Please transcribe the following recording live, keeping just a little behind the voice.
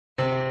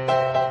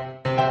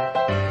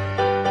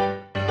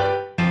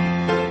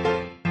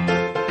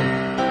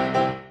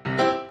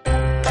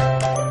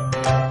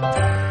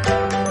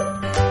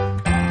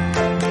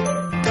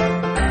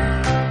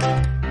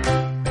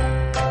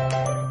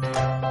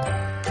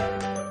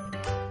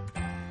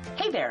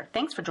there,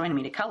 thanks for joining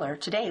me to color.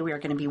 Today we are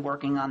going to be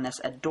working on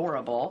this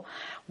adorable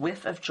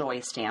Whiff of Joy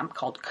stamp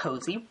called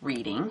Cozy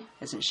Reading.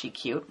 Isn't she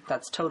cute?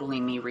 That's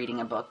totally me reading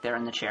a book there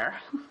in the chair.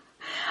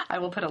 I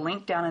will put a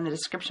link down in the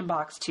description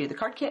box to the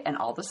card kit and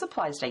all the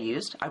supplies I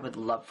used. I would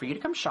love for you to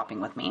come shopping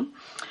with me.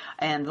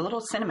 And the little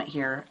sentiment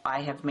here,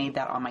 I have made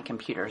that on my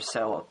computer,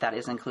 so that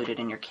is included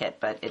in your kit,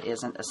 but it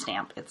isn't a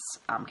stamp. It's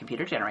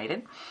computer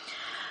generated.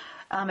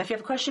 If you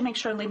have a question, make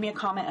sure to leave me a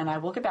comment and I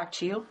will get back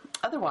to you.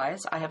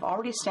 Otherwise, I have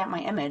already stamped my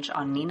image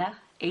on Nina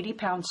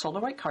 80-pound Solar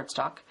White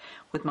cardstock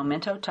with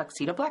Memento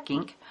Tuxedo Black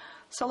ink.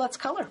 So let's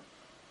color.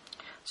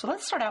 So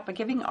let's start out by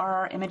giving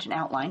our image an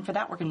outline. For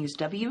that, we're going to use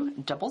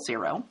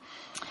W00.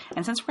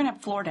 And since we're going to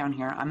have floor down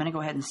here, I'm going to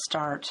go ahead and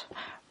start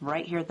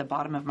right here at the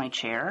bottom of my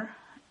chair.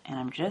 And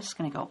I'm just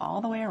going to go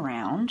all the way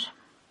around.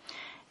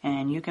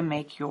 And you can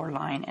make your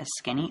line as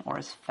skinny or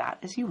as fat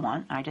as you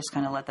want. I just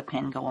kind of let the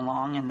pen go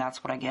along and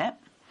that's what I get.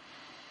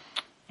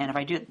 And if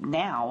I do it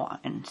now,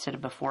 instead of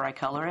before I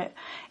color it,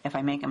 if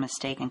I make a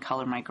mistake and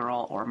color my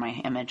girl or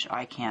my image,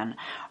 I can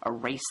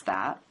erase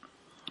that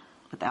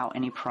without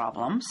any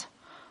problems.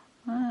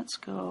 Let's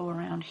go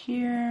around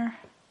here,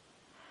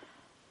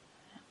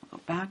 go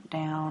back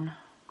down,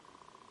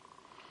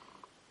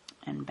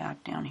 and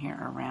back down here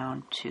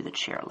around to the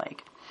chair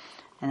leg.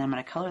 And then I'm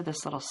going to color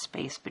this little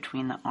space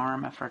between the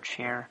arm of her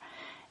chair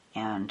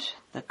and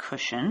the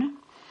cushion.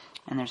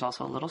 And there's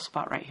also a little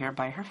spot right here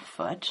by her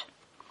foot.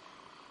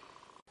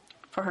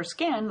 For her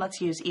skin, let's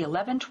use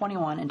E11,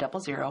 21, and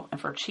 00, and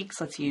for her cheeks,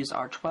 let's use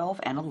our 12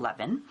 and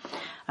 11.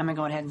 I'm going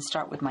to go ahead and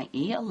start with my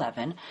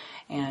E11,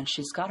 and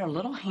she's got her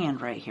little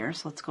hand right here,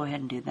 so let's go ahead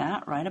and do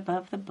that right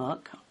above the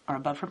book, or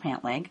above her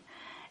pant leg.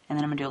 And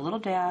then I'm going to do a little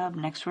dab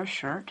next to her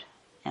shirt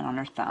and on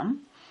her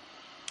thumb.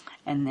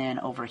 And then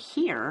over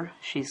here,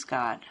 she's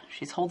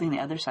holding the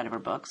other side of her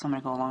book, so I'm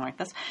going to go along like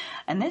this.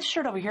 And this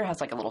shirt over here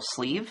has like a little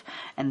sleeve,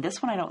 and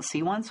this one I don't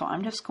see one, so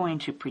I'm just going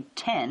to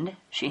pretend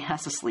she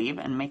has a sleeve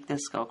and make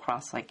this go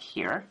across like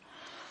here.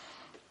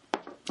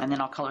 And then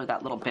I'll color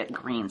that little bit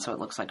green so it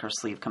looks like her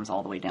sleeve comes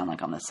all the way down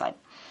like on this side.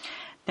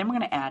 Then we're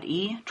going to add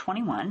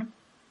E21.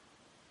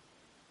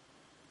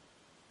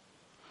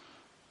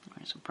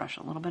 Just brush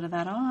a little bit of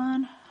that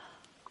on.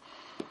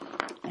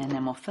 And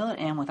then we'll fill it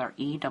in with our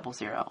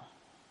E00.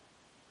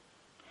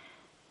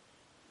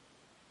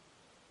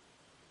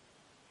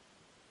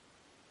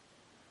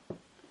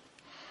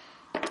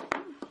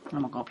 And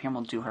we'll go up here and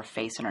we'll do her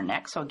face and her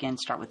neck. So again,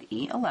 start with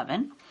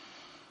E11.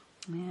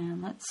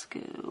 And let's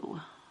go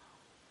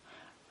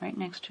right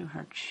next to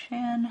her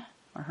chin,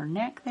 or her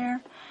neck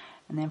there.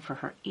 And then for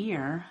her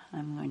ear,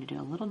 I'm going to do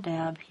a little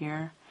dab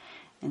here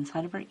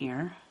inside of her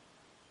ear.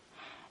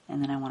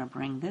 And then I want to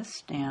bring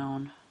this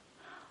down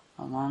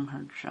along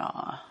her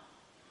jaw.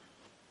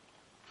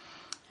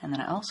 And then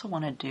I also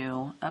want to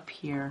do up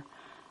here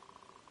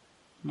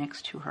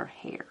next to her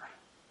hair.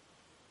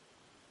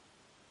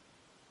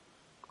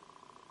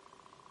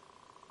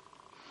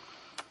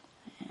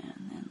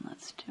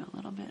 Let's do a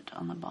little bit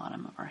on the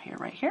bottom of our hair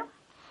right here.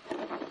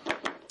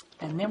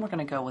 And then we're going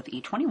to go with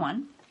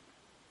E21.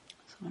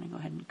 So I'm going to go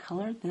ahead and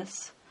color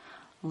this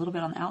a little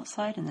bit on the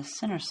outside in the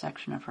center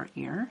section of her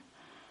ear.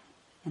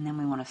 And then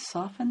we want to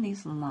soften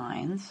these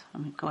lines.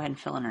 I'm going to go ahead and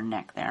fill in her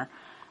neck there.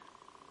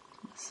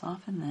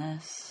 Soften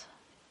this.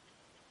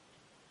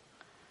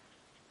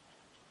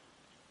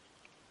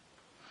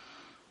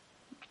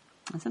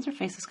 And since her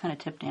face is kind of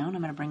tipped down,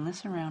 I'm going to bring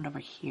this around over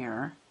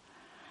here.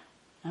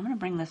 I'm going to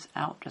bring this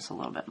out just a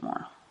little bit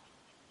more.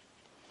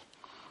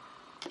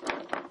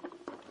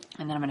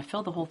 And then I'm going to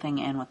fill the whole thing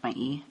in with my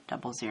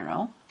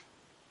E00.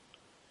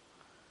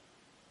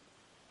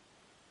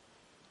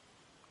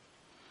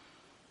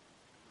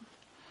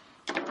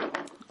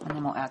 And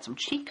then we'll add some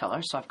cheek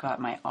color. So I've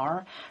got my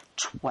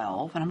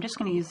R12, and I'm just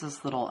going to use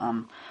this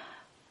little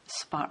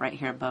spot right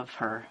here above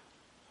her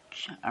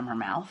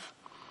mouth.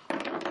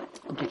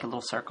 I'll take a little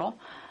circle.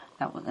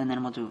 And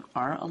then we'll do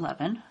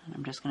R11, and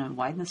I'm just going to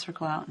widen the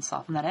circle out and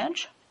soften that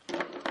edge.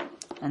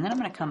 And then I'm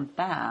going to come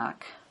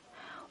back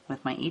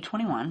with my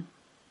E21.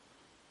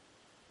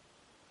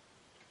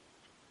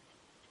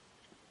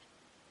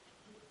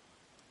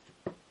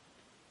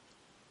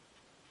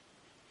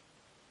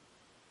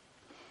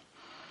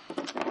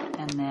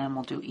 And then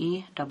we'll do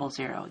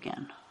E00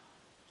 again.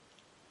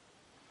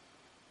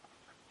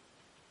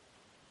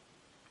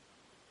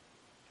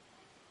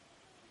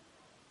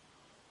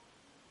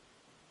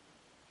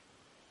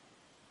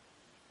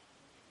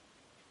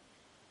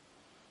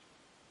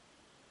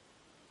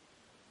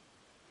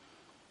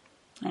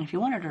 And if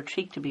you wanted her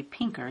cheek to be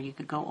pinker, you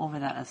could go over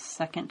that a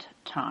second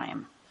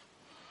time.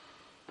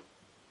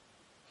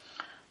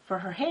 For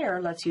her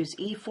hair, let's use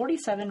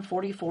E47,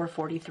 44,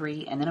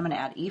 43, and then I'm going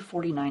to add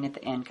E49 at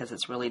the end because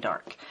it's really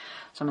dark.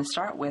 So I'm going to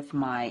start with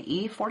my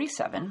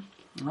E47.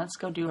 Let's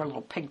go do our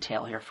little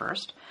pigtail here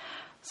first.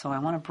 So I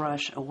want to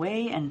brush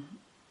away, and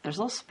there's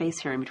a little space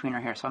here in between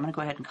her hair, so I'm going to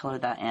go ahead and color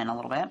that in a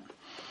little bit.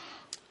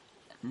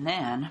 And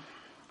then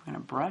we're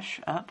going to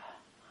brush up,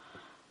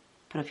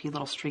 put a few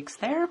little streaks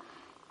there.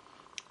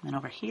 And then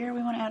over here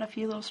we want to add a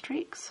few little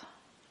streaks.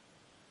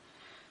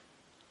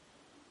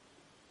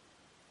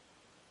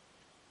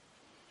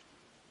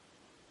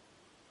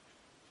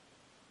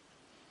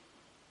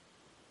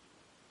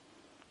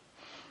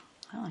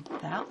 I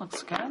like that.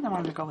 Looks good. Then we're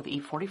going to go with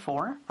E44,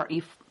 or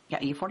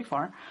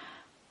E44.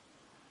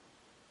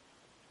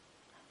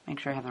 Make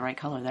sure I have the right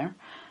color there.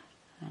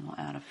 And we'll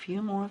add a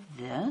few more of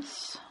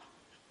this.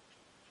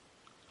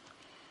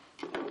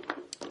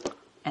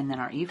 And then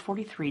our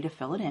E43 to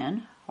fill it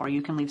in, or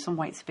you can leave some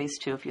white space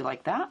too if you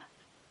like that.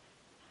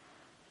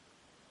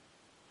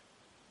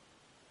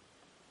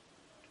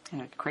 I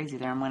got crazy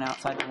there and went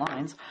outside the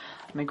lines.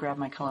 Let me grab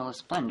my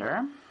colorless blender.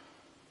 And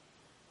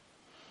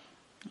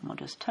we'll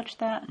just touch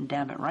that and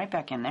dab it right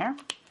back in there.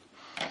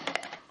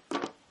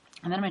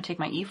 And then I'm going to take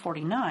my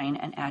E49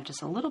 and add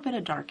just a little bit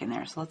of dark in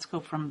there. So let's go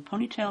from the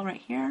ponytail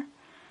right here.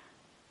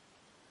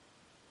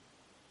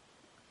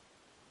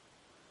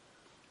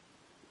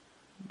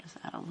 Just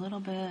add a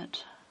little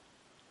bit.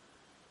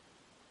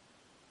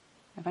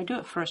 If I do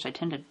it first, I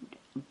tend to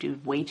do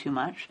way too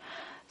much.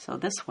 So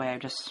this way I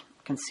just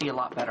can see a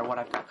lot better what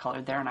I've got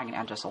colored there, and I can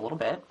add just a little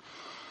bit.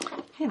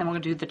 Okay, then we're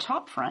going to do the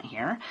top front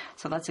here.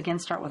 So let's again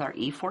start with our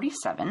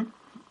E47.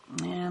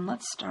 And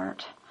let's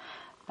start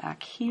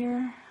back here.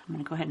 I'm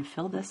going to go ahead and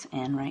fill this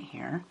in right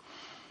here.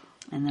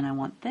 And then I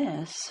want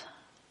this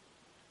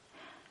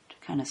to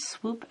kind of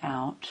swoop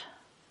out.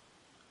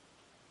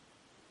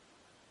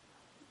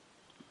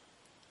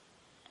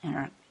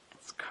 And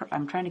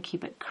I'm trying to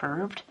keep it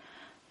curved.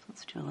 So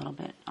let's do a little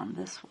bit on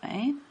this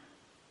way.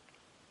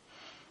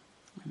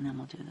 And then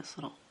we'll do this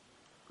little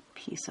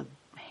piece of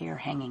hair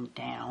hanging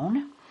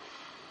down.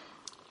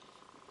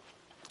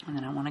 And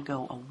then I want to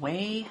go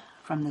away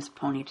from this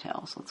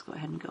ponytail. So let's go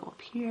ahead and go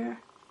up here.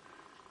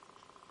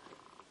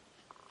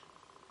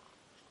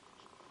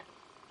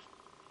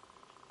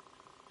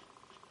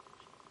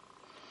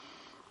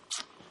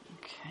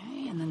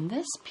 Okay, and then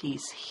this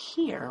piece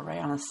here, right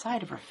on the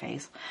side of her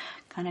face,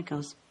 kind of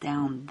goes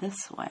down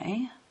this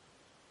way.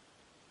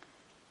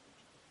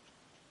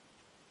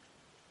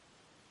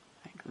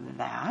 Like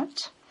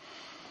that.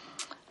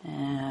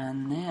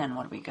 And then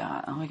what do we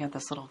got? Oh, we got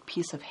this little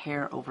piece of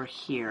hair over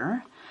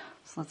here.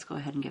 So let's go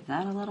ahead and give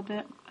that a little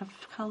bit of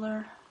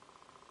color.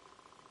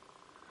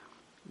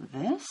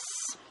 This.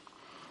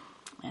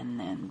 And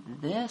then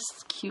this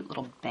cute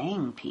little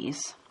bang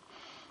piece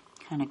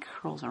kind of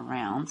curls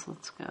around. So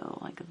let's go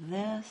like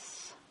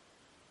this.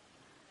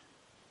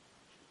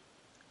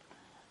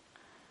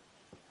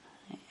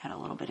 Add a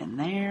little bit in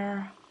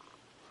there.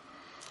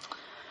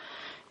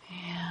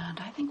 And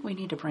I think we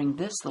need to bring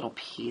this little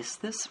piece,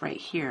 this right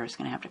here is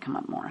going to have to come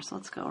up more. So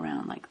let's go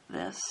around like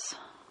this.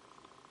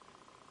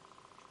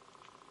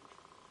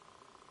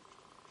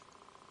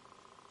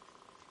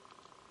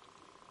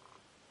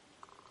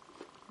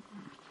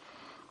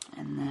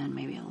 And then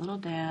maybe a little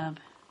dab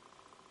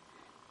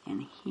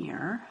in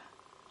here.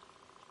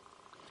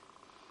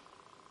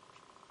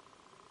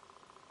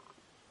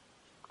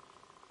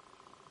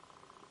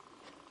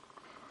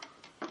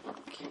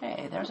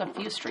 Okay, there's a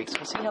few streaks.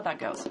 We'll see how that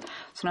goes.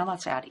 So now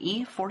let's add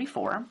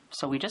E44.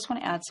 So we just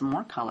want to add some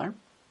more color.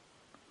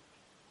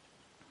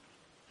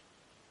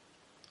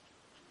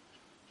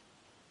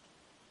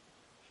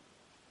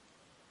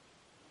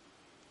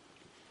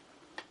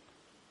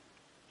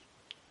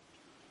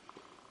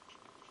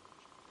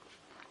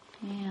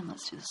 And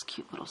let's do this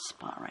cute little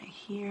spot right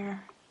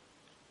here.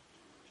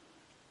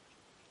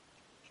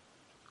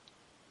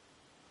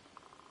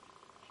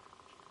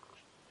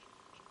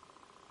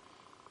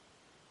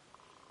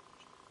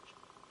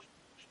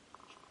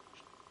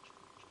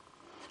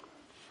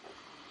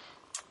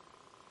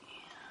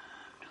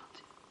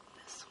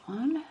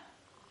 One,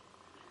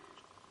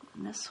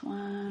 and this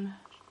one,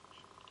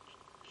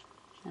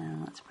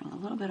 and let's bring a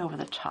little bit over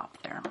the top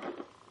there.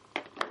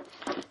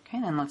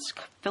 Okay, then let's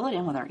fill it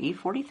in with our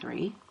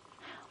E43,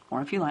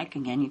 or if you like,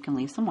 again, you can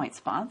leave some white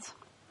spots.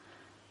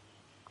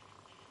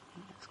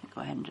 I'm just going to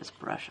go ahead and just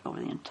brush over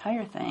the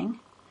entire thing.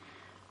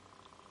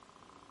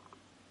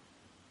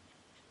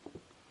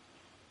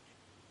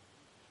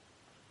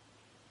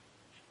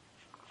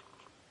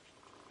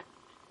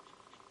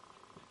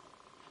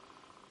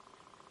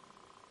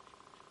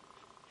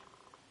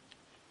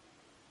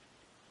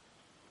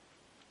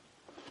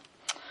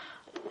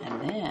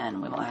 And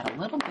then we will add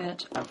a little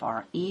bit of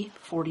our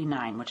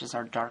E49, which is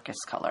our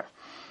darkest color.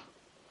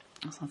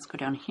 So let's go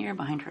down here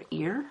behind her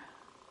ear.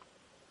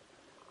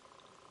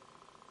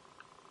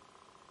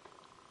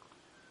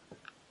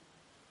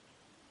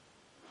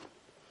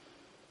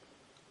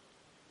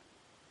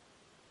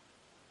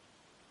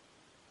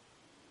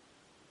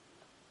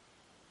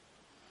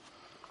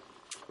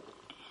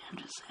 And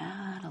just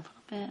add a little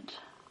bit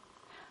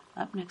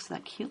up next to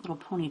that cute little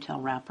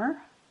ponytail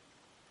wrapper.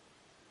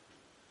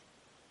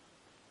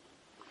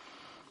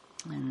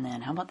 And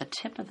then how about the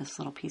tip of this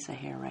little piece of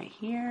hair right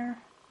here?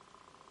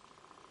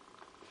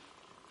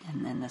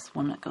 And then this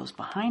one that goes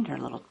behind her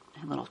little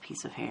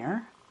piece of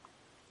hair.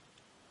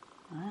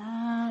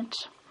 That.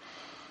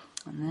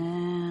 And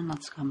then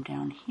let's come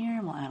down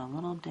here. We'll add a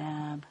little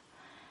dab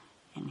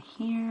in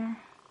here.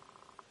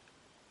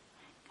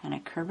 Kind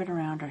of curve it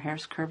around. Her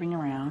hair's curving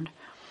around.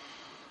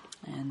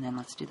 And then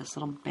let's do this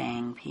little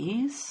bang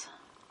piece.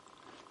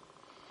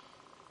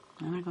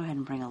 I'm going to go ahead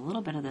and bring a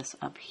little bit of this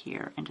up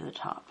here into the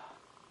top.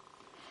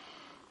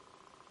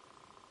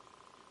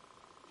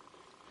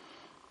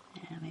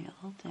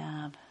 little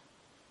dab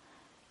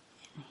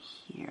in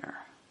here.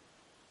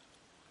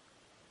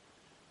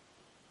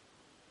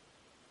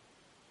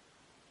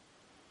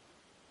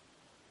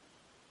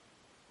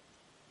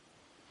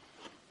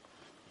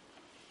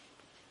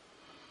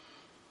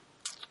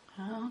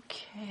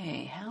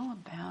 Okay, how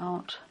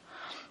about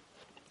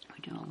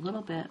we do a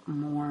little bit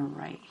more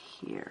right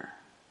here.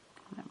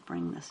 I'm going to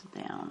bring this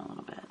down a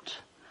little bit.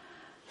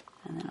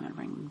 And then I'm going to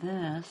bring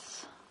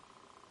this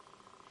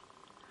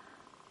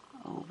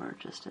over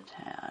just a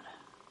tad.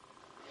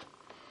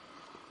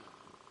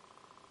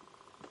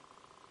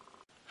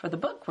 For the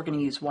book, we're going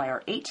to use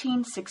wire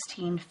 18,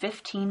 16,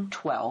 15,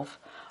 12,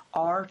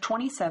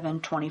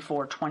 R27,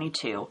 24,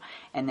 22,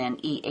 and then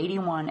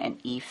E81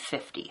 and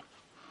E50.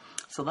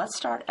 So let's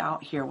start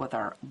out here with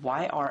our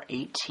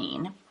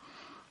YR18, and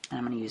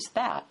I'm going to use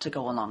that to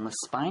go along the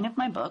spine of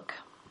my book.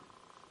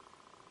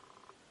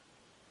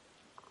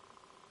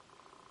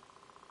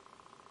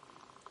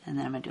 And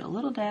then I'm going to do a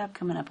little dab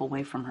coming up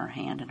away from her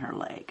hand and her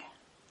leg.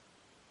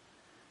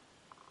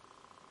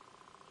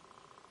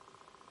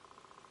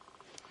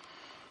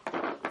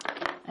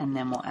 And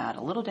then we'll add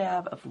a little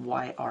dab of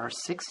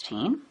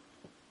YR16.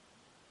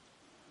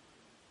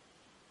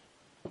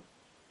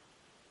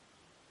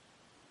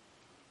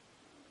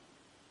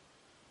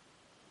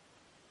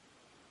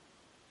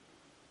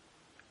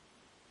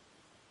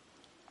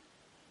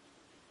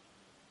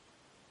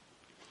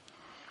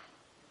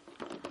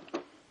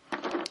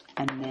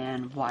 And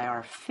then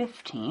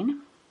YR15.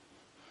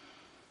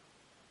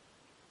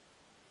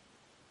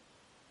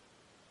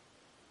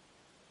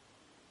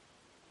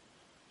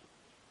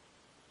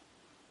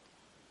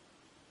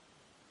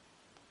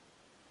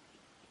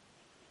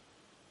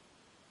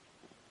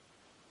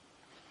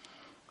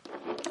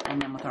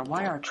 And then with our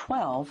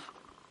YR12,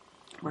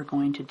 we're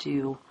going to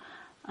do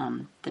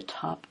the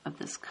top of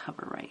this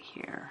cover right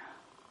here.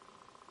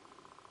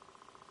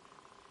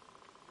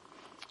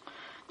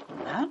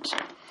 That.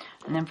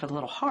 And then for the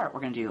little heart, we're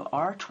going to do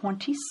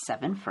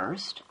R27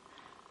 first.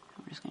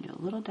 We're just going to do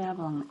a little dab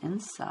along the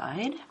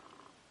inside.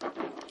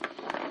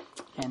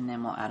 And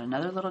then we'll add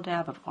another little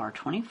dab of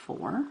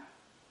R24.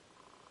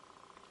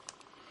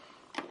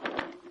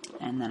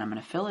 And then I'm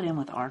going to fill it in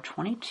with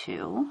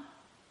R22.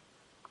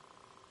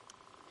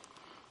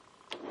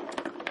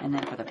 And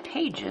then for the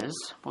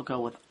pages, we'll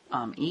go with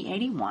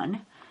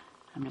E81.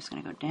 I'm just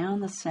going to go down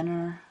the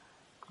center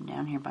and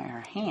down here by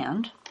her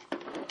hand.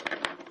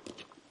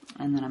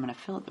 And then I'm going to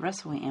fill it the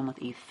rest of the way in with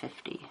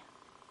E50.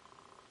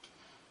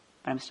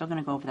 But I'm still going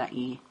to go over that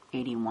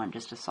E81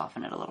 just to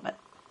soften it a little bit.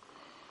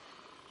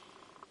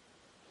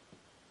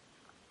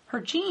 Her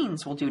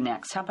jeans we'll do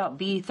next. How about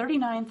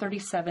B39,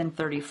 37,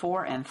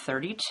 34, and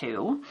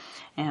 32?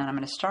 And I'm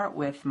going to start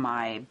with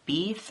my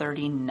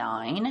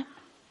B39.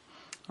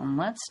 And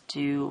let's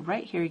do,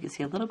 right here you can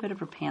see a little bit of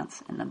her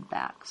pants in the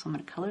back. So I'm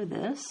going to color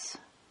this.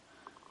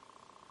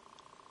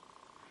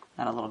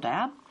 Add a little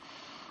dab.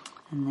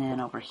 And then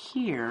over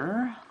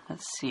here,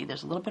 let's see,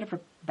 there's a little bit of her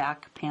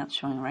back pants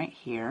showing right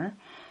here.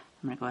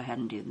 I'm going to go ahead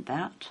and do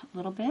that a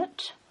little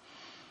bit.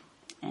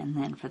 And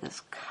then for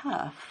this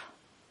cuff,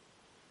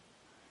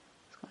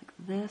 it's like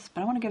this,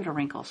 but I want to give it a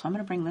wrinkle. So I'm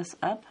going to bring this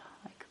up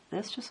like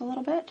this just a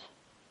little bit.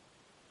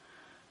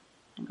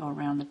 And go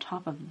around the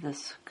top of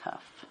this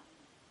cuff.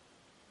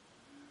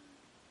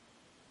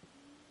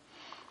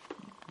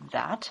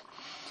 That.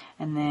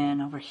 And then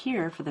over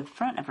here for the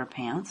front of her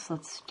pants,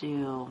 let's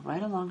do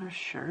right along her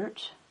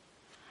shirt.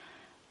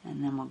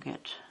 And then we'll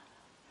get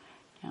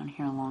down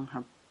here along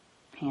her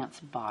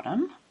pants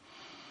bottom.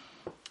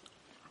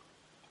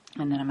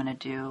 And then I'm going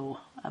to do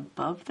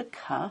above the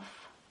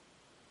cuff.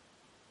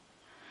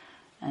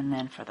 And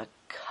then for the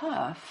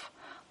cuff,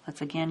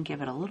 let's again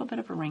give it a little bit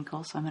of a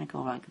wrinkle. So I'm going to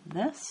go like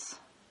this.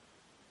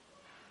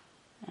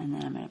 And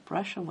then I'm going to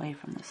brush away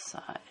from the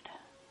side.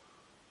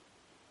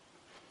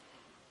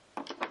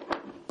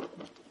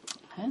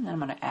 And then I'm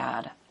going to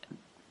add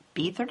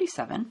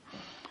B37. And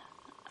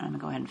I'm going to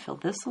go ahead and fill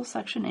this little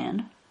section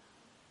in.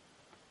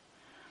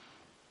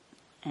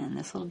 And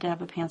this little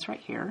dab of pants right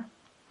here.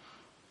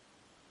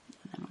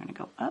 And then we're going to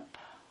go up.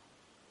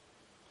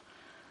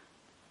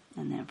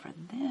 And then for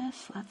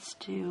this, let's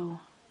do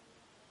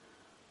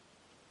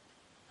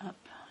up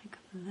like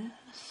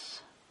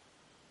this.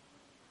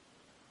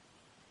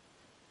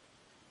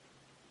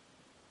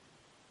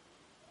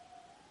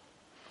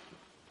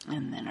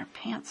 And then our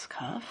pants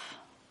cuff.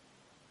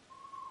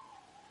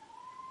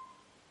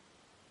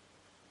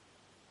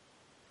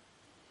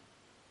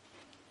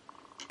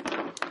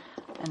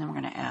 And then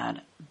we're going to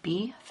add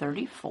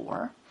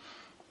B34.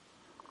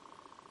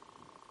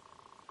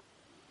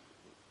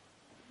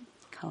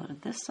 Color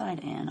this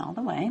side in all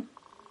the way.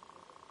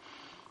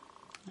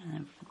 And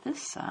then for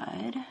this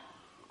side,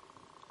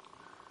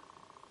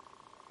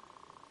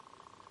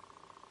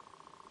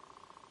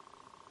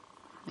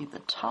 leave the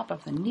top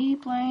of the knee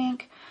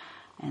blank.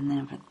 And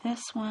then for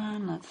this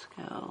one, let's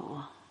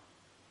go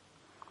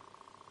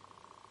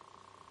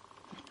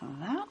like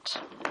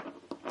that.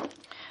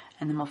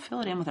 And then we'll fill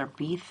it in with our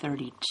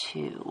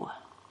B32.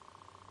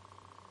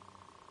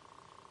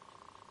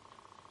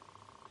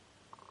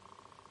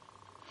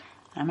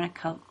 I'm going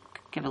to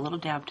give a little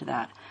dab to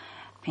that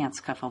pants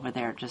cuff over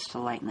there just to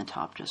lighten the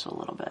top just a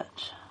little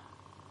bit.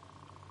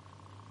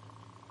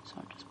 So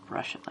just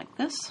brush it like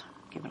this,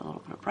 give it a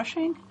little bit of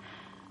brushing.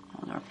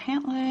 That was our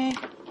pant leg.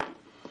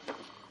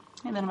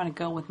 And then I'm going to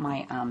go with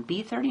my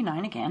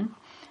B39 again,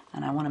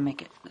 and I want to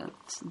make it a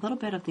little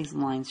bit of these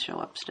lines show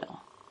up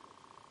still.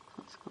 So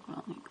let's go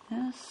around like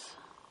this.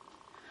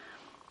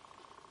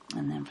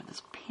 And then for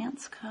this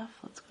pants cuff,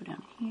 let's go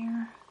down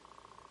here.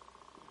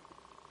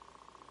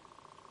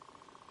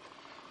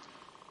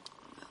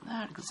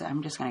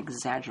 I'm just going to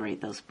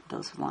exaggerate those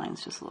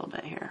lines just a little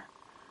bit here.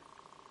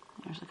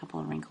 There's a couple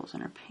of wrinkles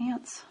in her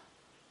pants.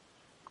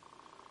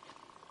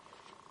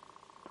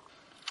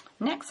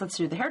 Next, let's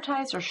do the hair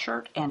ties, her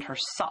shirt, and her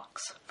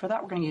socks. For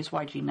that, we're going to use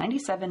YG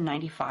 97,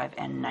 95,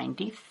 and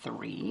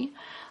 93.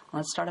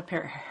 Let's start up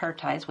hair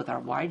ties with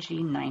our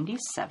YG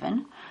 97.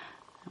 And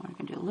we're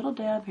going to do a little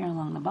dab here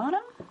along the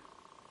bottom.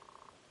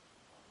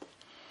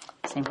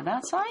 Same for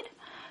that side.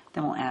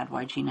 Then we'll add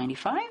YG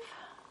 95.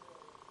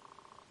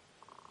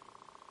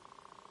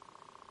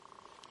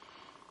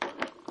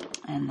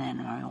 And then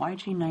our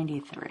YG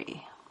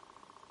 93.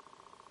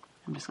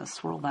 I'm just going to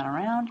swirl that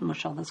around and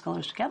mush all those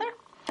colors together.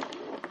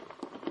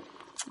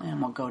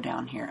 And we'll go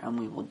down here and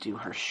we will do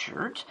her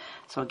shirt.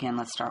 So again,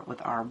 let's start with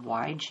our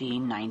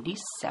YG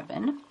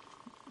 97.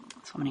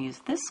 So I'm going to use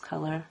this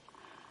color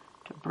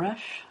to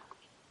brush.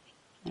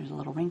 There's a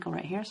little wrinkle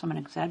right here, so I'm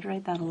going to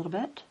exaggerate that a little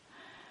bit.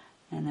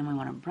 And then we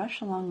want to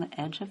brush along the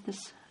edge of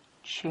this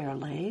chair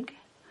leg.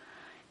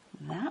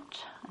 That.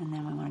 And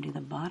then we want to do the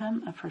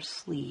bottom of her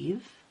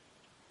sleeve.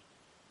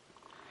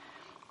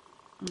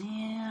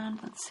 And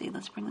let's see,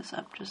 let's bring this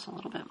up just a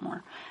little bit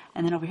more.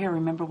 And then over here,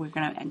 remember, we're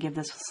going to give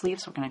this a sleeve,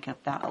 so we're going to give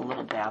that a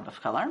little dab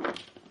of color.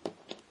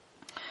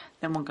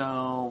 Then we'll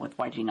go with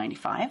YG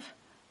 95.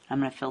 I'm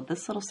going to fill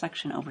this little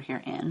section over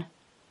here in.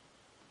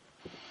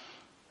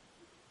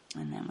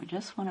 And then we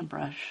just want to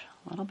brush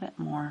a little bit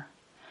more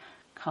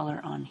color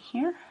on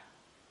here.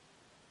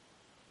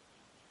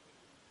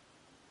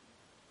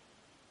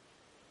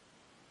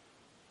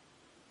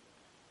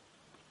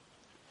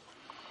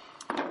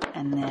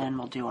 And then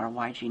we'll do our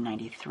YG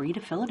 93 to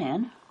fill it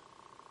in.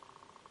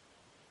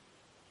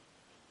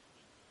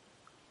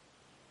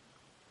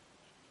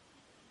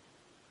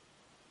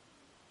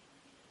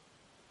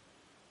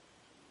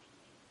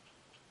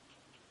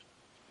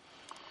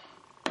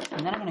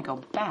 And then I'm going to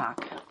go back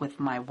with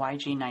my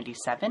YG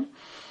 97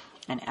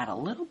 and add a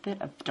little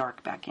bit of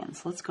dark back in.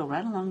 So let's go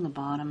right along the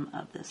bottom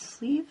of this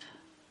sleeve.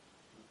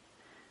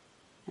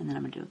 And then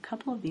I'm going to do a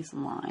couple of these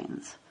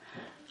lines.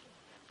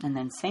 And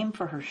then same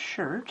for her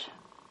shirt.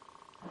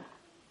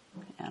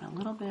 Add a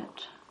little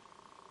bit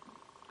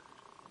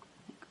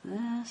like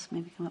this,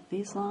 maybe come up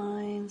these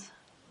lines,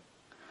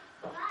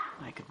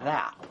 like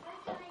that.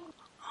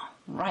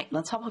 Right,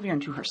 let's hop over here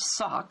and do her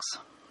socks.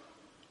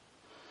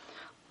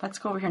 Let's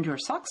go over here and do her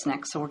socks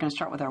next. So we're going to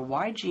start with our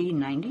YG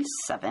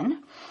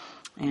 97.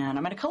 And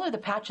I'm going to color the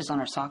patches on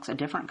her socks a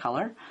different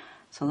color.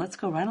 So let's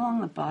go right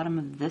along the bottom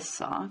of this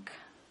sock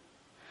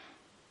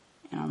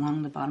and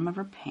along the bottom of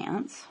her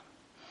pants.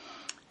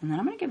 And then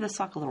I'm going to give this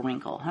sock a little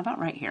wrinkle. How about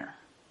right here?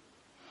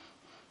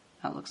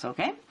 That looks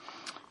okay.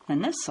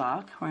 Then this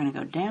sock, we're going to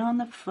go down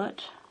the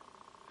foot.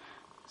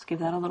 Let's give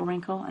that a little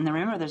wrinkle. And then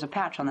remember, there's a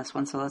patch on this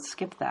one, so let's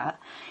skip that.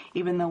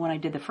 Even though when I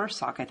did the first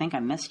sock, I think I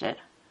missed it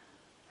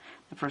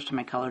the first time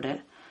I colored it.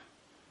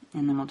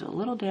 And then we'll do a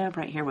little dab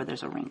right here where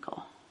there's a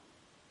wrinkle.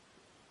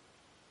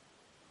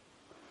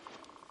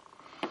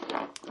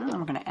 And then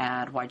we're going to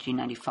add YG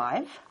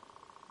 95.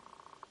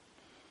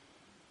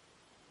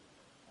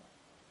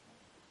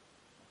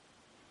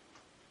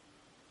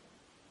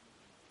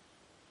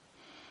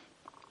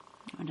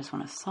 I just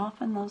want to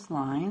soften those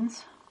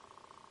lines.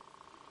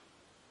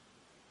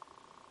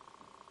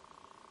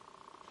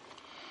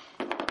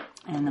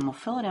 And then we'll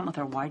fill it in with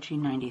our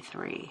YG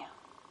 93.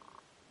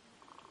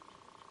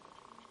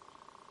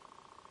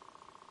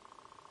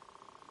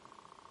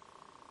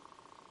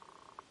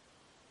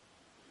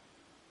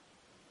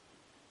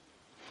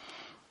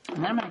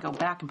 And then I'm going to go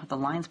back and put the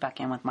lines back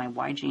in with my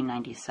YG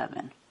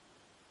 97.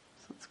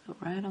 So let's go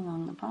right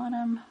along the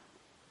bottom,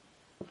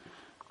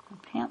 the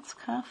pants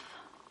cuff.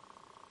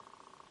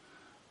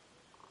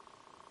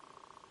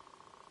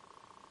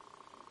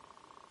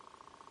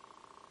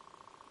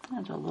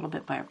 I'll do a little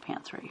bit by our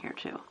pants right here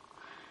too,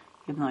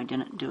 even though I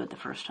didn't do it the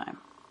first time.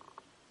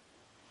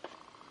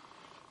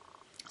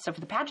 So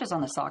for the patches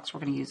on the socks, we're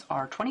going to use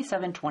our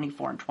 27,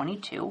 24, and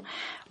 22.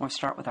 We'll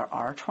start with our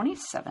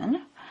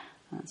R27.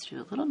 Let's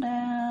do a little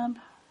dab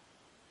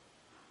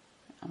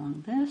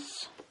along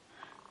this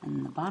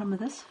and the bottom of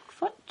this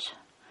foot.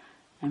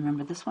 And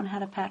remember, this one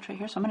had a patch right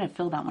here, so I'm going to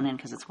fill that one in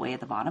because it's way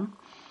at the bottom.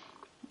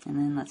 And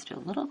then let's do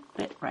a little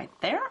bit right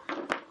there.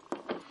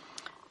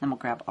 Then we'll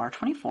grab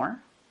R24.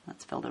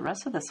 Let's fill the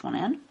rest of this one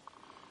in.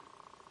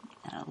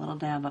 Add a little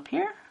dab up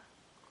here,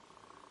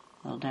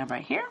 a little dab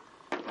right here,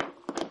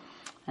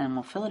 and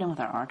we'll fill it in with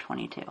our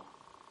R22.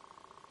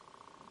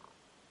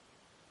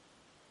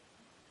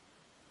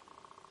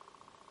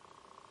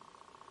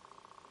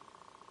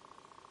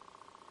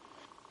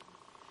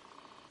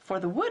 For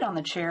the wood on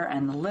the chair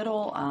and the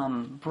little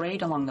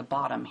braid along the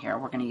bottom here,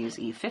 we're going to use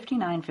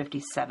E59,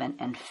 57,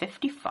 and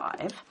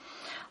 55.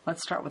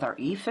 Let's start with our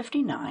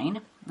E59.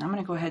 I'm going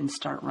to go ahead and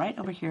start right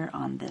over here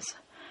on this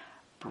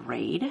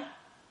braid.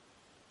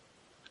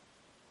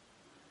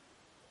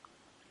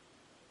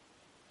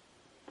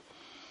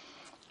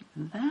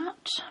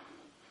 That.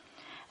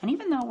 And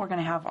even though we're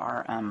going to have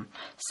our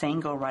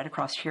saying go right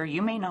across here,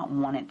 you may not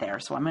want it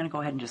there. So I'm going to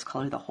go ahead and just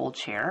color the whole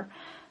chair.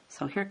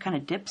 So here it kind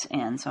of dips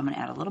in, so I'm going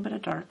to add a little bit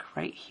of dark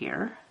right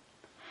here.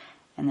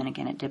 And then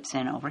again it dips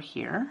in over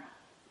here.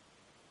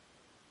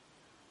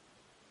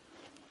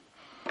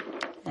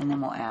 And then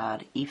we'll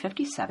add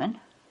E57.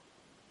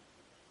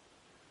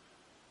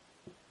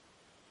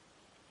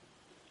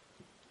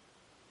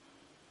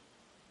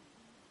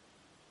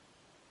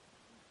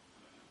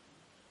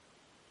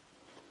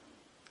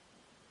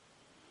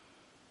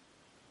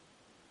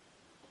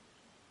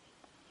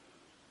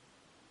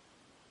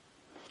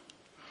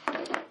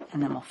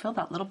 And then we'll fill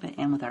that little bit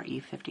in with our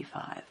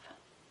E55.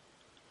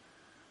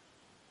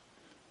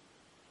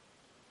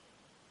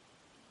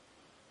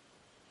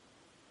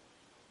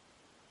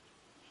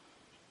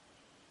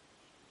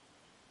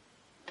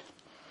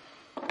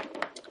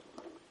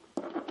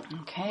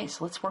 Okay,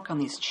 so let's work on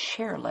these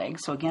chair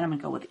legs. So again, I'm going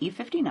to go with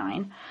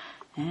E59.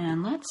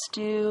 And let's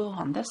do,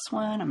 on this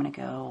one, I'm going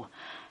to go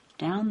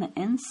down the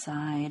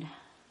inside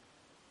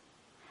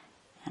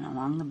and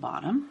along the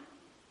bottom.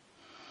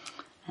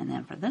 And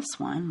then for this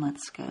one,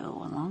 let's go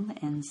along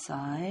the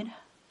inside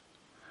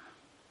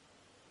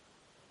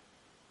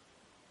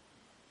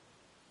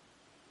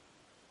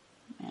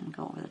and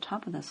go over the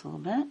top of this a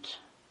little bit.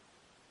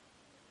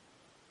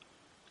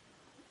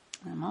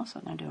 And I'm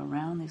also going to do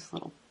around these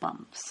little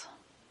bumps.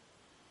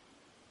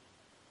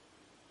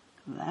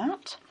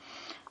 That.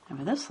 And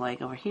for this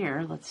leg over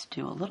here, let's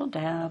do a little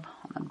dab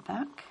on the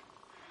back.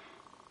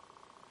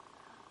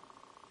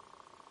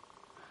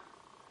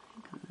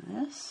 Like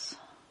this.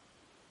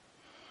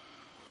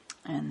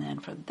 And then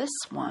for this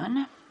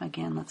one,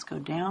 again, let's go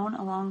down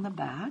along the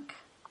back.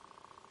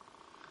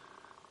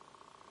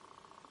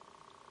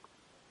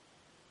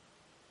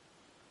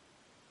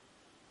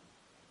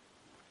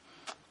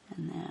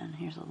 And then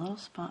here's a little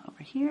spot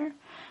over here. And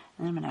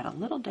then I'm going to add a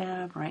little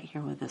dab right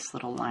here where this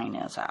little line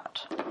is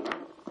at.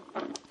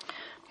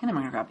 And then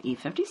we're going to grab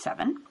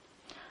E57.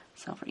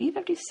 So for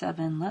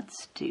E57,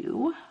 let's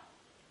do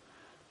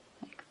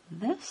like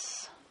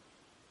this.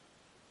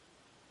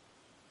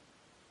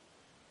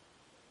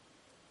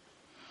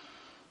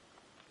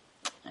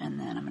 And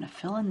then I'm going to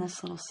fill in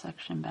this little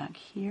section back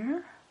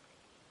here.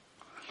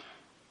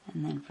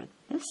 And then for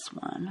this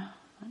one,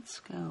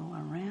 let's go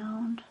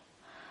around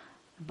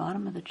the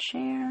bottom of the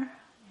chair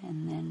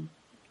and then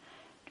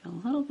do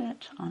a little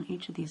bit on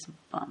each of these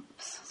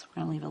bumps. So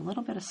we're going to leave a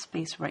little bit of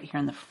space right here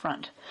in the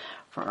front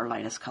for our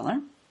lightest color.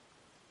 And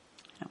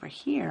over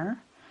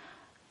here,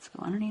 let's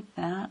go underneath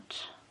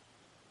that.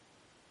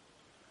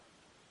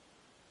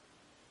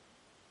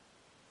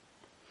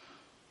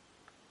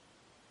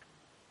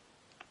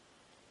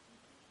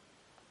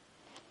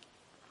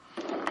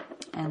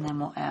 And then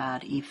we'll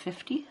add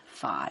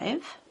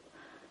E55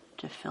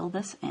 to fill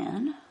this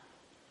in.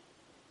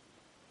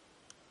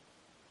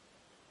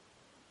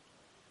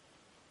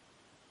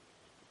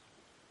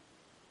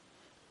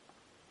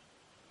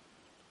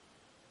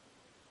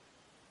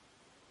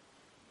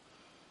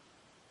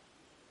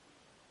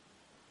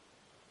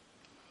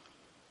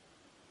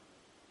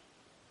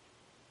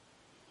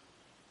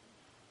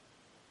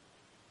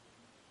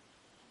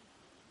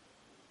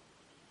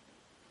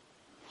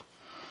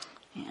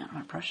 And I'm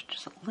going to brush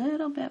just a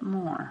little bit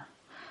more.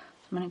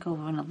 So I'm going to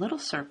go in a little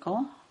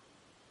circle.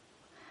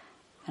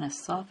 Kind of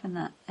soften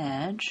that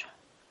edge.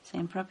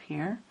 Same for up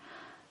here.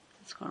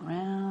 Let's go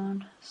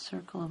around,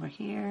 circle over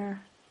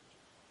here.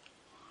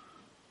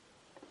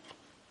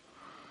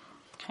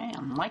 Okay,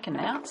 I'm liking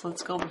that. So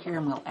let's go over here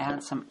and we'll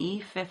add some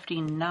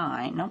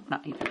E59. Nope,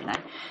 not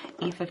E59.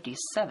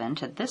 E57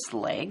 to this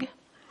leg.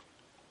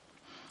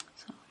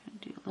 So we're going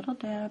to do a little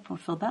dab. We'll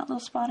fill that little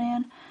spot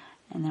in.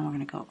 And then we're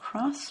going to go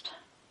across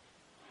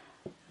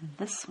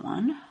this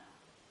one.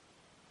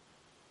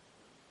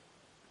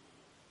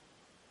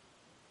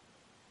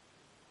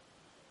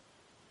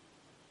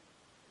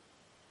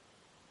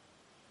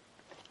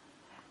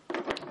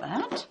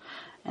 That.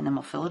 And then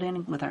we'll fill it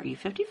in with our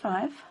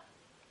E55.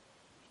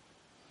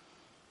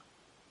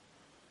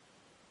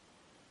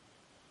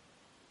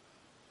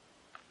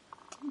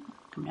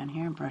 Come down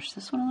here and brush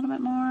this one a little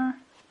bit more.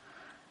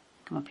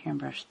 Come up here and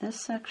brush this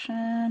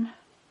section.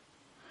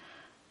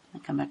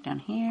 And come back down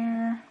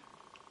here.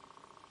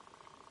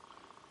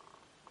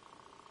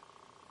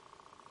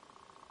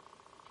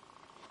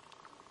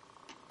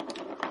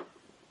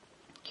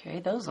 Okay,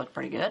 those look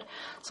pretty good.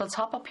 So let's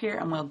hop up here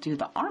and we'll do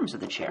the arms of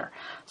the chair.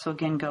 So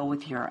again, go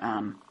with your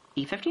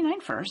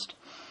E59 first.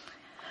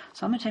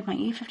 So I'm going to take my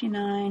E59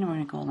 and we're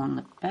going to go along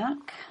the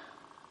back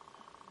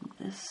of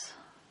this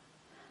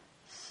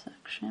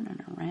section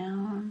and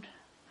around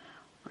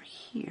over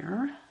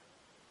here.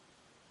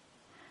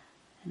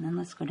 And then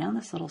let's go down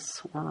this little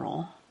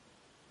swirl.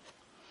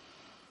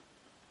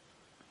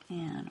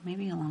 And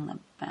maybe along the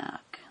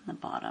back, the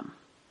bottom,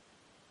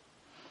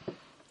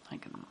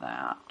 like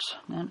that.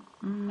 Then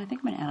I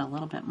think I'm going to add a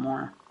little bit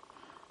more.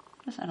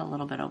 Just add a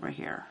little bit over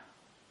here.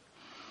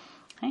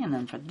 Okay, and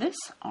then for this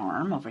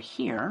arm over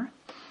here,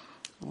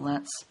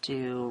 let's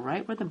do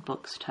right where the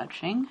book's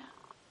touching.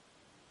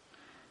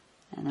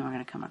 And then we're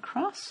going to come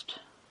across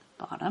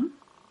the bottom.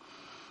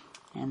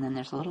 And then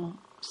there's a little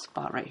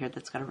spot right here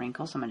that's got a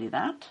wrinkle, so I'm going to do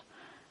that.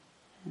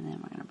 And then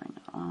we're going to bring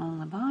it along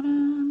the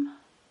bottom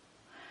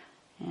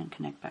and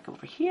connect back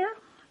over here.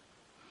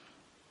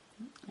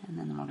 And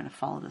then we're going to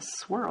follow the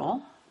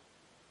swirl.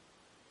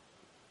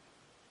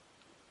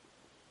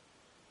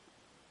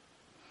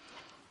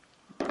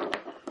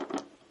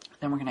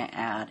 Then we're going to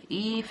add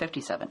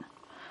E57.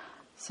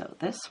 So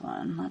this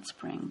one, let's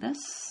bring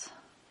this.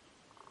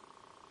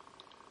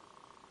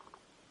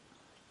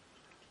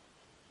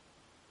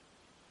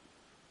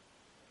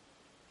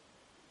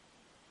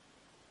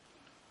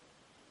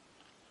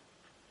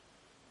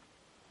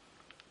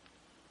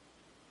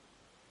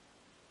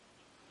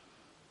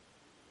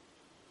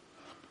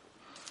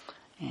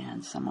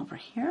 And some over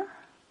here.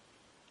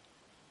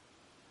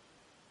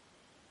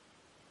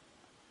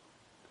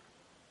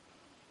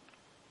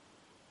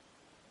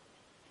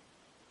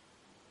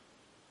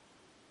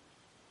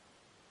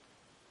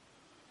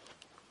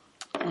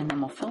 And then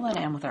we'll fill that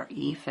in with our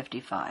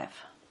E55.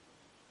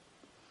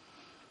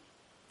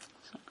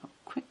 So go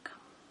quick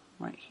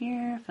right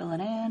here, fill it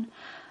in,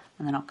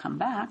 and then I'll come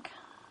back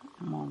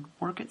and we'll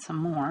work it some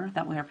more.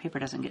 That way our paper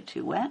doesn't get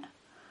too wet.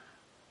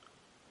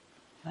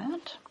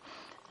 That.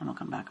 And we'll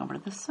come back over to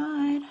this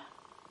side.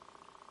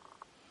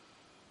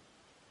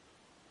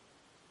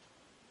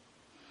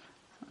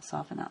 So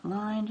soften that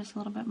line just a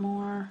little bit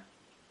more.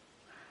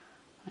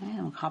 Okay,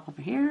 and we'll hop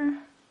over here.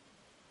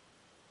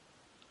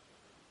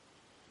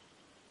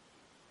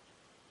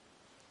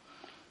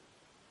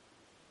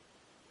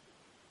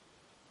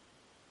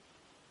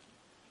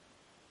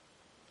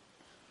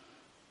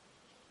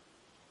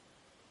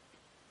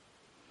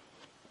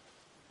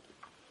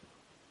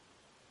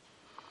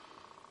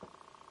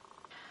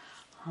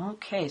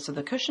 Okay, so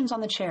the cushions on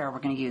the chair, we're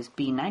going to use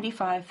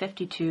B95,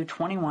 52,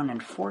 21,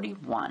 and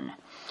 41.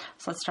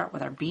 So let's start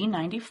with our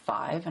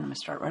B95, and I'm going to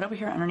start right over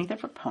here underneath it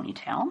for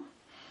ponytail.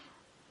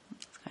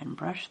 Let's go ahead and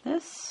brush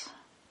this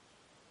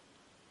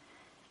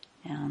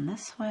down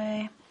this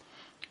way,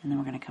 and then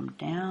we're going to come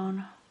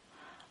down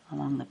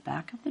along the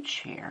back of the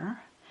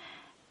chair,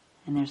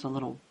 and there's a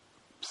little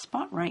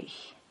spot right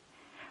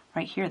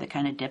here that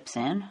kind of dips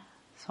in,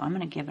 so I'm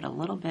going to give it a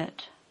little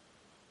bit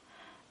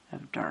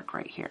of dark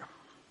right here.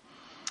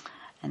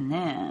 And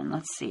then,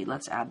 let's see,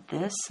 let's add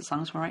this, as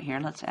long as we're right here,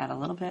 let's add a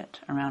little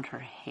bit around her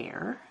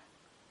hair.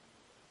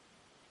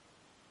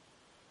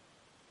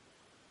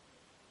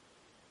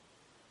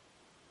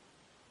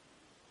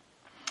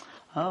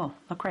 Oh,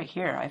 look right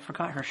here, I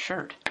forgot her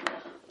shirt.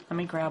 Let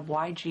me grab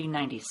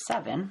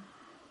YG97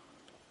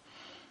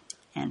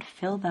 and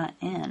fill that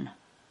in.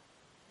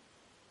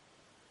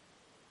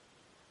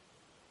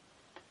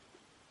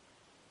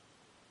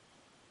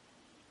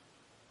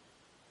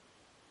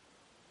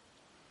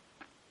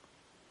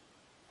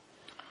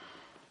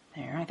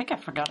 There, I think I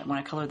forgot it when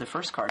I colored the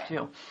first card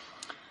too.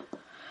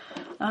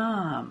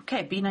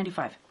 Okay,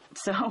 B95.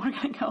 So we're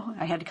going to go,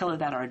 I had to color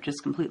that or I'd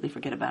just completely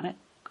forget about it.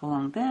 Go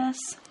along this.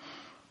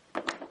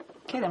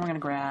 Okay, then we're going to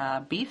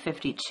grab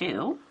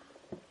B52.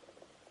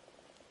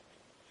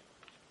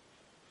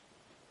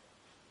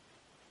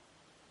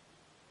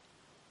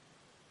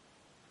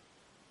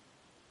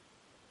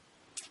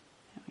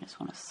 We just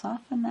want to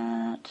soften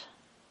that.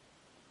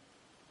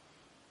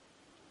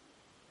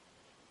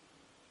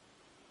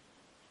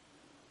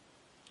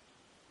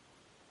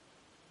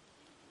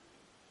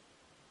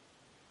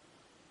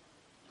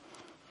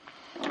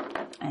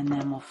 And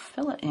then we'll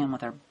fill it in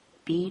with our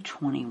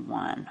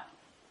B21.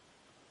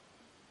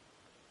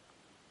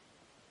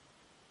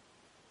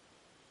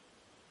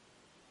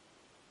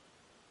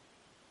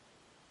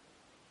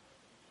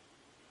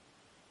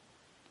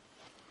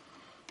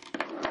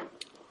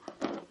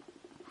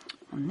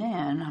 And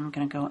then I'm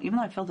going to go, even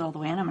though I filled it all the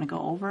way in, I'm going to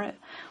go over it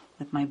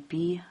with my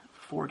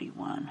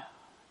B41.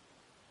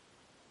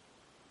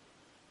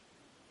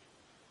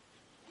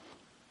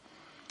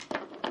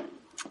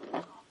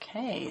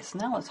 Okay, so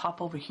now let's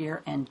hop over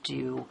here and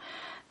do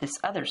this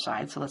other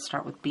side. So let's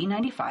start with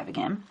B95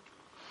 again.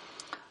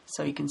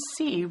 So you can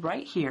see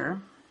right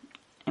here,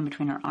 in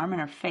between her arm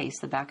and her face,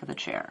 the back of the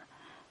chair.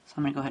 So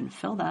I'm going to go ahead and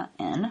fill that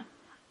in.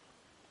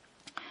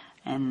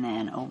 And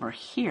then over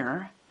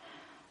here,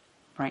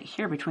 right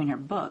here between her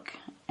book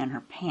and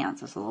her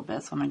pants is a little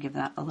bit. So I'm going to give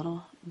that a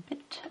little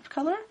bit of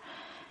color.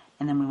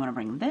 And then we want to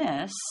bring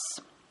this,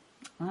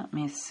 let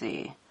me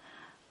see,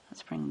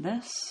 let's bring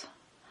this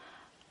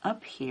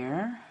up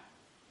here.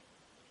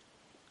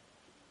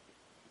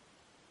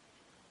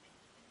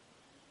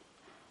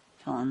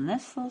 Fill in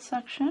this little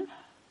section.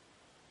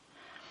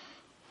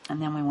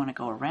 And then we want to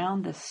go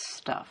around this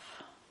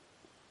stuff.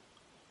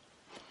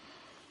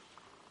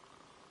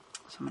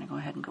 So I'm going to go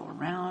ahead and go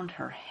around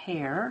her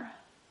hair.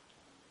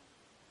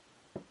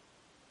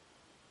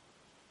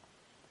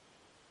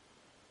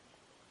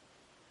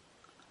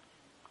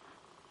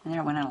 And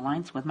there I went out of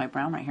lines with my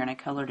brown right here, and I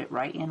colored it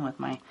right in with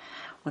my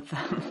my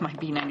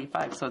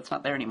B95, so it's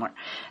not there anymore.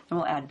 Then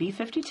we'll add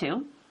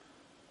B52.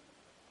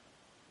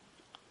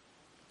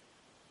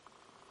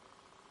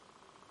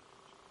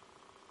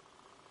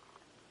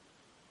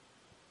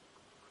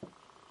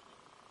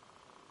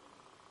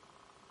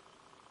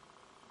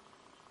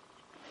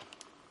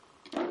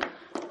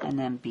 And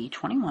then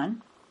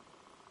B21.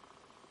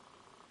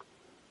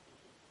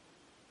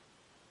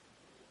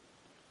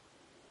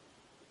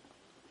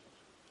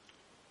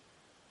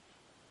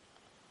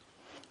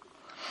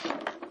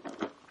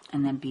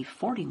 And then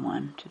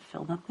B41 to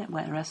fill up the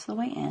rest of the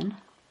way in.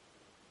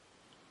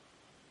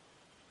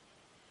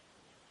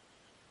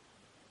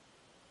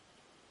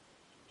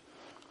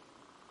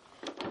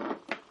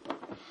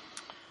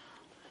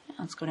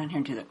 Let's go down here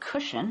and do the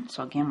cushion.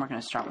 So again, we're going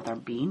to start with our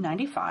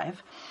B95.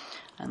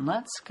 And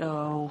let's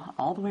go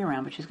all the way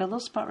around. But she's got a little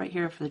spot right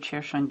here for the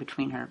chair showing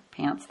between her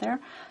pants there.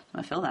 So I'm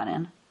going to fill that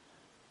in.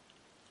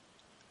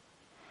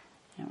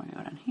 And we're going to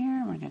go down here.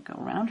 And we're going to go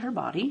around her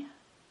body.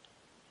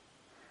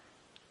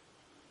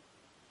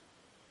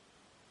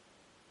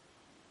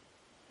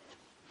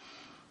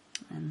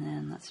 And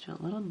then let's do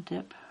a little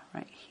dip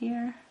right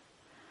here.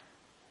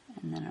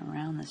 And then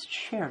around this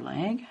chair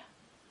leg.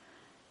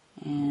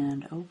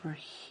 And over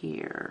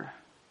here.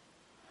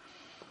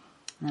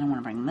 And then I want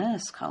to bring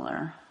this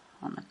color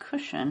on the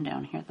cushion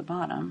down here at the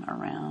bottom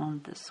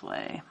around this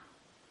way.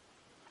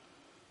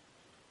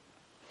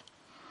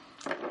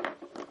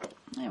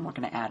 And we're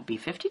going to add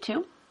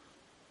B52.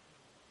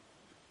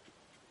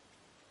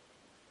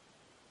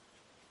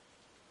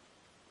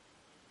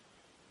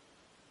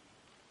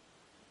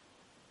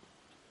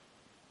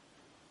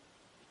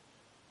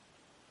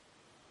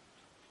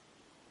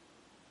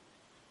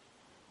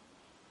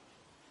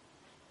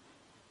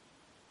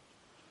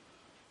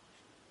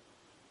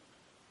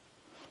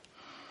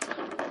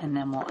 And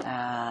then we'll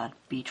add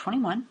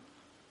B21.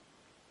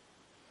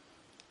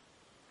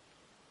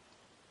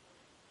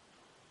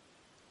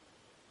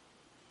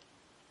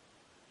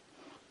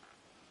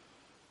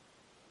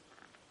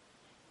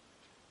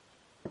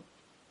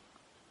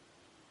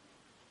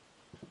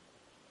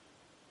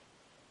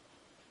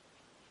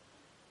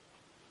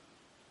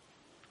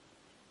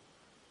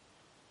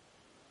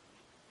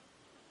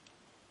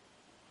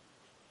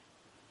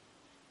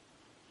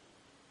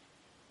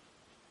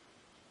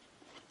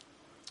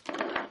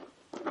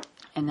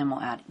 And then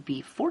we'll add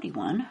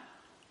B41.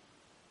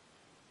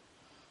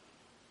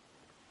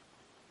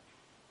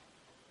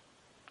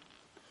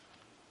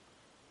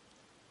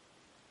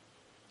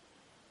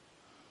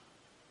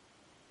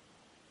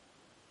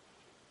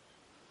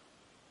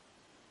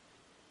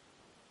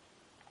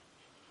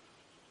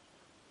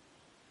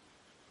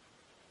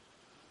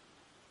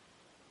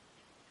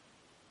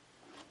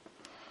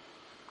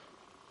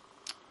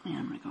 And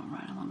I'm going to go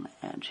right along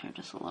the edge here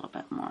just a little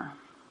bit more.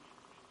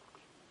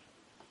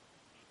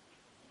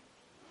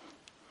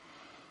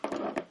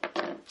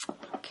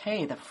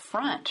 Okay, the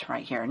front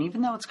right here, and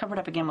even though it's covered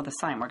up again with a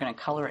sign, we're going to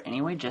color it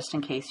anyway just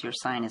in case your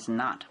sign is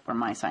not where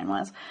my sign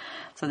was.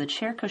 So the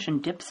chair cushion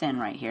dips in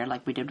right here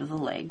like we did with the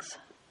legs.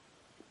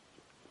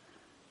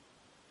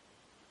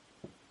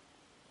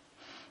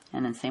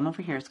 And then same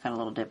over here, it's got a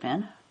little dip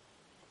in.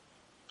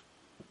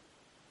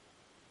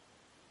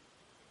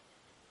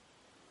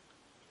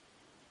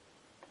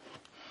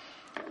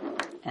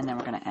 And then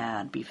we're going to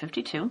add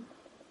B52.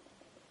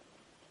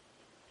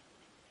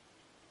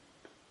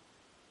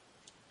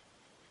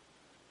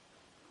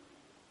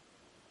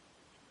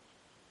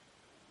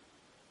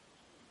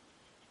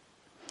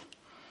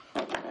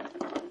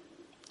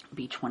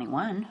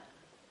 B21.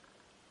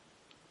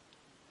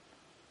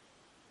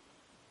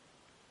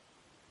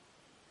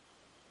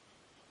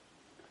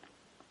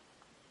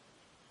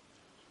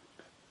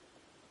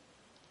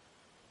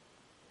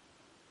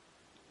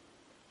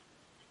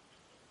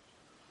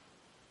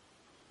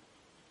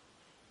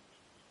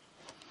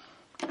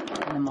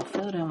 And then we'll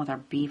fill it in with our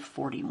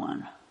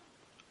B41.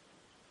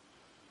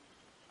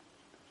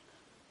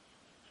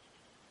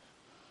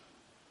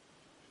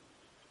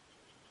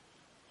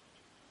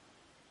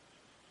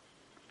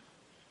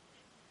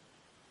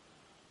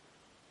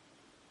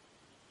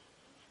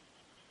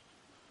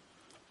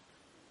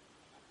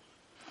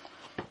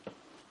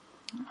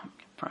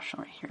 Brush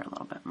right here a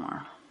little bit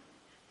more.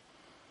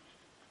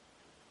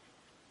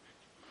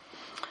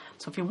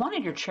 So if you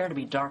wanted your chair to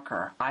be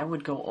darker, I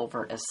would go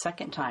over a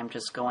second time,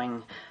 just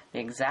going the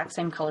exact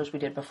same colors we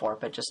did before,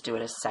 but just do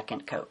it a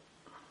second coat.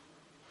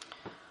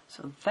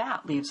 So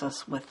that leaves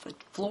us with the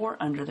floor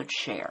under the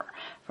chair.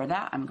 For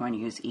that, I'm going to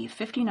use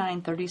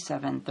E59,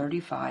 37,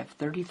 35,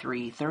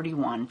 33,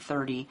 31,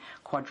 30,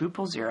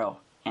 quadruple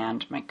zero,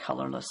 and my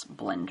colorless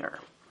blender.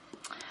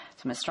 So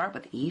I'm going to start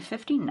with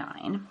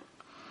E59.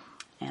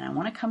 And I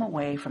want to come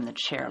away from the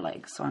chair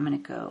leg, so I'm going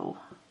to go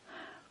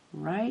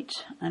right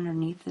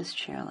underneath this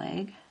chair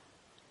leg.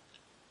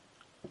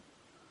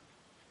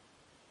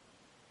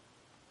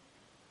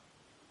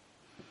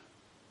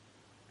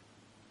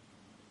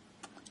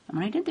 And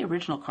when I did the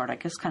original card, I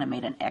just kind of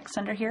made an X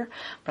under here,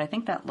 but I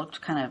think that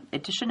looked kind of,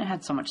 it just shouldn't have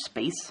had so much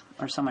space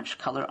or so much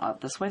color out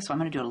this way, so I'm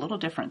going to do it a little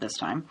different this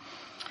time.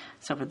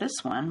 So for this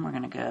one, we're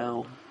going to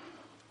go,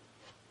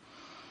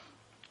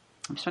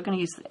 I'm still going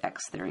to use the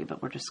X theory,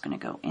 but we're just going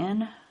to go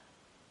in,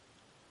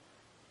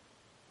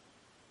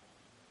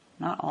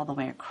 not all the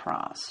way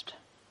across.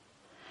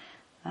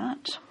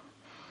 That.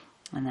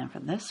 And then for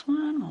this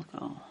one, we'll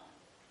go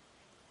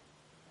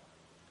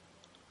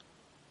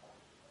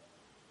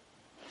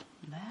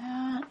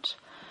that,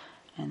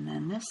 and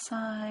then this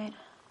side,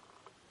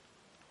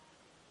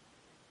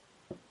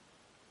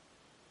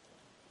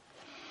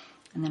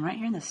 and then right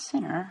here in the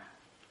center,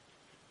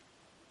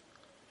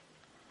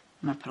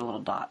 I'm going to put a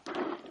little dot.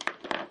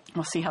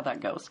 We'll see how that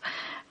goes.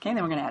 Okay,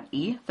 then we're going to add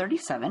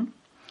E37.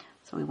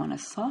 So we want to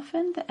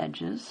soften the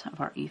edges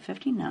of our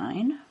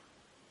E59.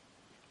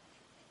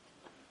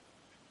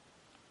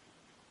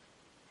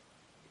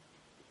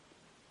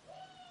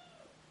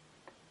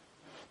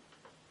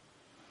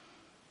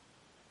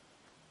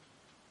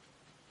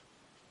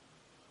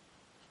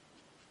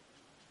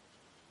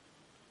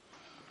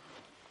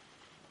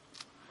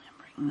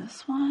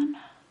 This one,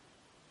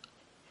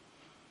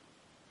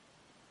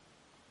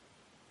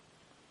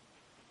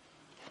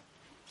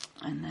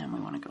 and then we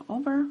want to go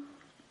over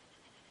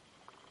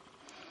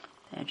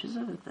the edges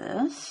of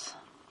this,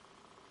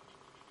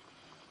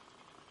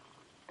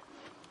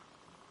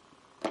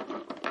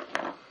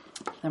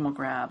 then we'll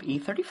grab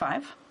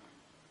E35,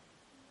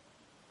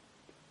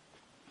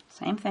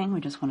 same thing,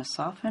 we just want to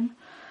soften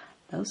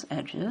those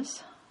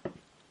edges.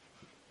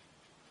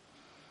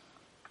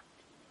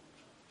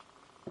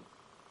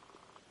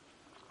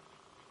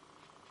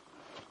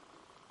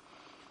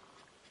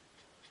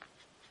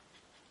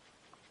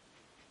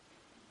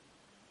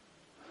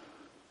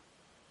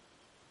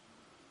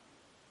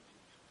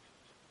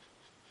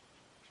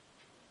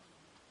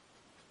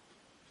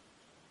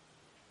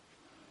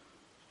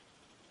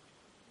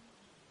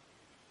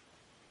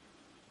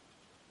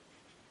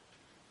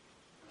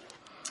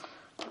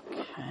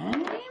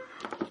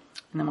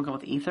 And then we'll go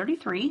with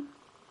E33.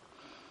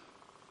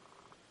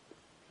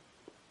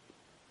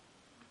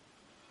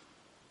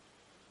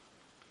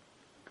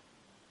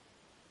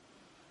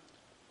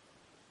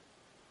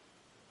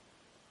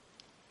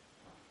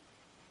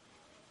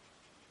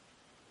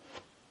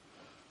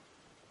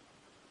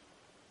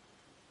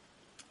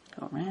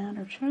 Go around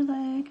our chair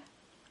leg.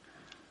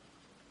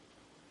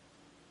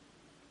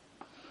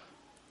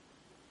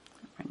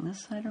 Bring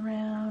this side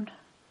around.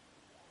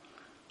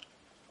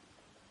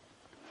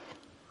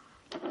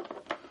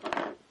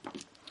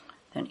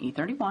 Then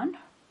E31.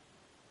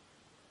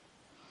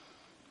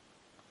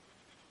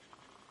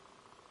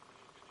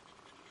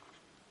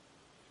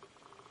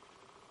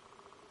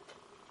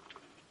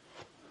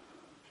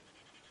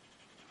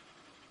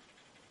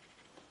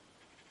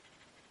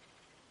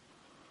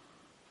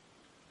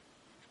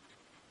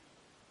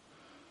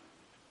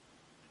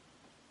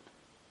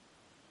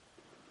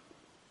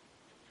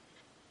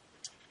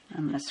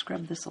 I'm going to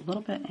scrub this a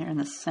little bit here in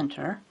the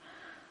center.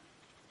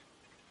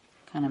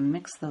 Kind of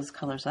mix those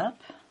colors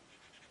up.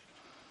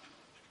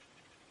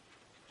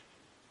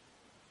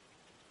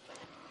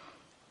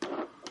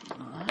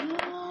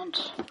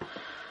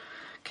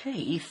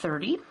 Okay,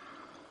 E30.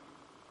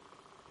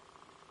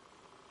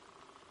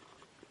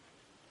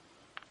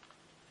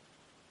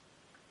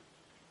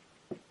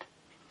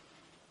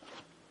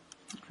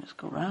 Just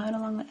go right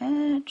along the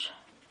edge.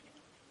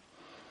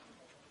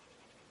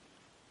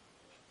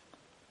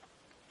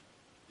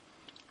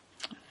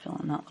 Fill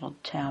in that little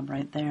tab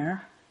right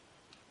there.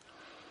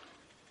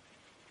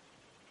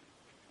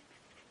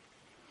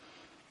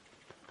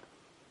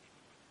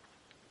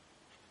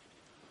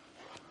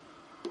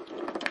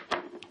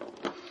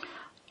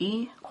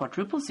 E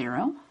quadruple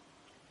 0.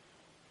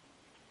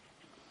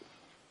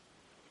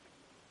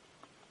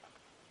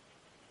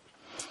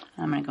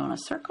 I'm going to go in a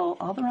circle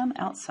all around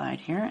the outside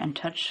here and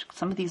touch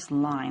some of these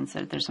lines.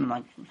 There's some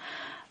like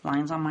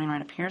lines on mine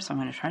right up here, so I'm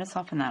going to try to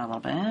soften that a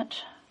little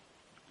bit.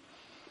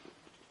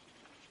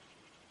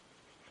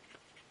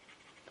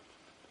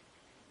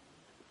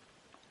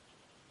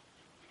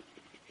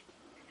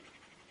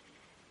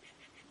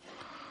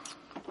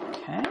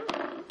 Okay,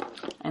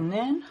 and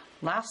then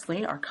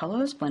lastly, our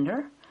colorless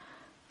blender.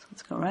 So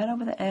let's go right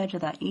over the edge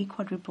of that E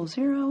quadruple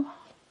 0.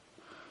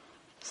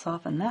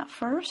 Soften that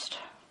first.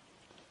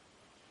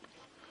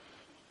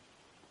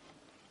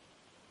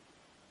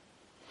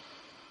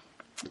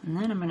 And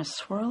then I'm going to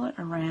swirl it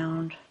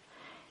around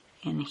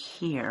in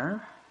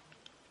here.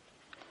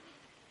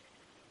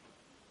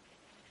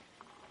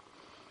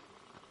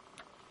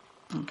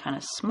 And kind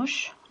of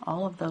smush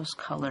all of those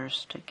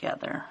colors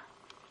together.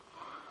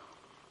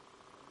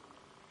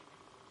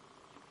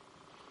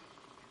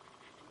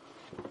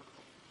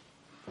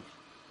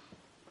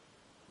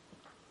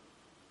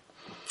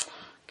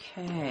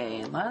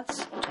 Okay,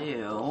 let's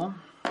do,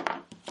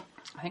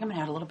 I think I'm going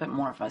to add a little bit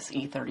more of this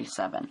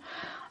E37.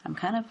 I'm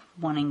kind of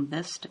wanting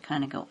this to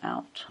kind of go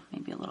out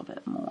maybe a little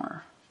bit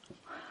more.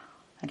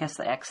 I guess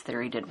the X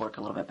theory did work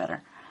a little bit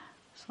better.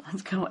 So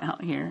let's go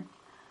out here.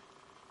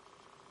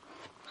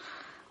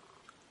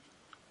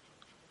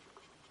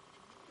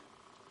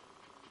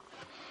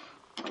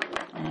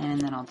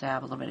 then I'll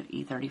dab a little bit of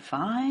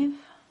E35.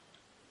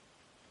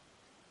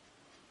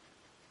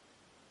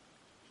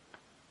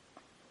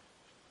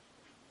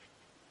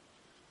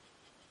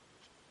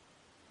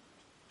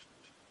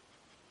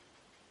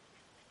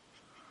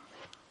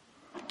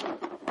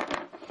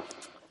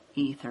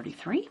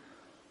 E33.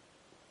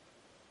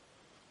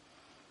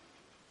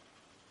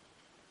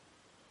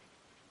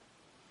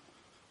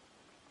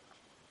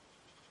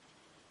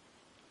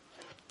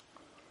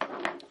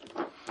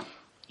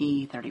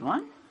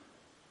 E31.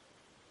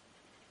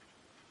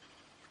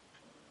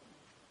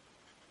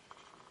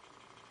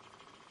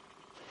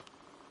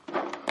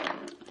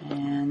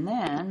 And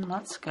then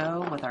let's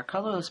go with our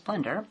colorless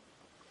blender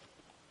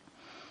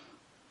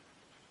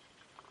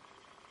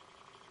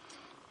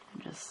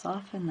and just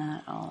soften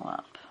that all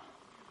up.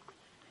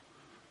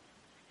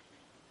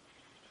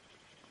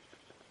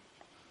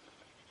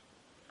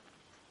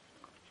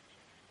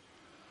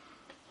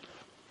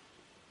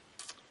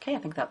 Okay, I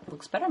think that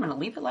looks better. I'm going to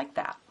leave it like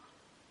that.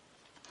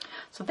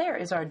 So there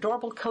is our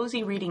adorable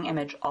cozy reading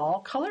image all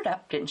colored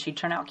up. Didn't she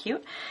turn out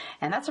cute?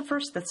 And that's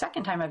the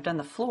second time I've done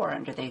the floor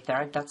underneath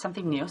there. That's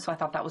something new, so I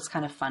thought that was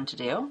kind of fun to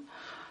do.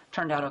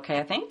 Turned out okay,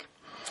 I think.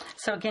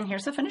 So again,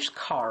 here's the finished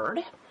card.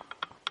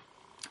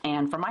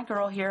 And for my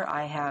girl here,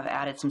 I have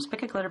added some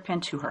Spigot glitter pin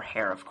to her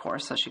hair, of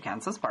course, so she can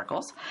have some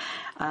sparkles.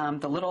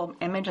 The little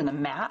image and the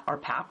mat are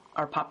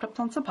popped up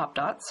on some pop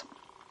dots.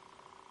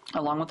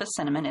 Along with the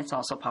cinnamon, it's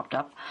also popped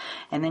up.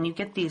 And then you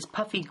get these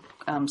puffy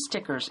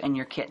stickers in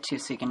your kit too,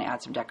 so you can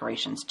add some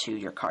decorations to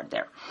your card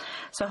there.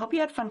 So I hope you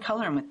had fun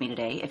coloring with me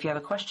today. If you have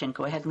a question,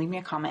 go ahead and leave me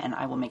a comment and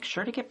I will make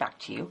sure to get back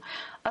to you.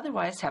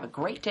 Otherwise, have a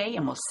great day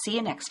and we'll see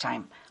you next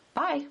time.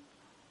 Bye!